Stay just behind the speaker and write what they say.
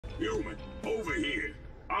Human, over here.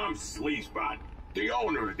 I'm Sleazebot, the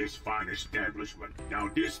owner of this fine establishment. Now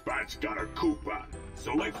this spot's got a coupon,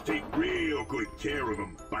 so let's take real good care of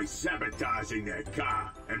them by sabotaging their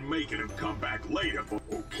car and making them come back later for...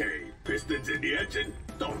 Okay, pistons in the engine?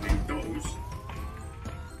 Don't need those.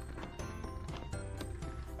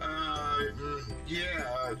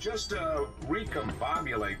 Yeah, just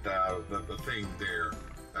recombobulate the thing there.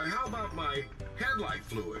 How about my headlight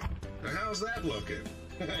fluid? How's that looking?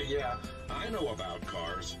 Yeah, I know about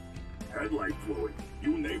cars. Headlight fluid?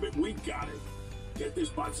 You name it, we got it. Get this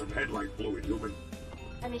spot some headlight fluid, Human.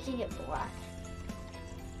 I'm making it black.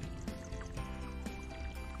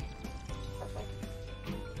 Perfect.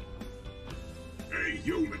 Hey,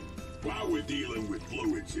 Human. While we're dealing with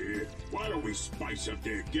fluids here, why don't we spice up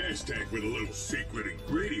their gas tank with a little secret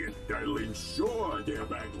ingredient that'll ensure they're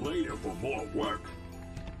back later for more work?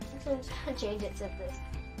 I'm just gonna change it to this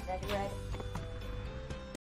red.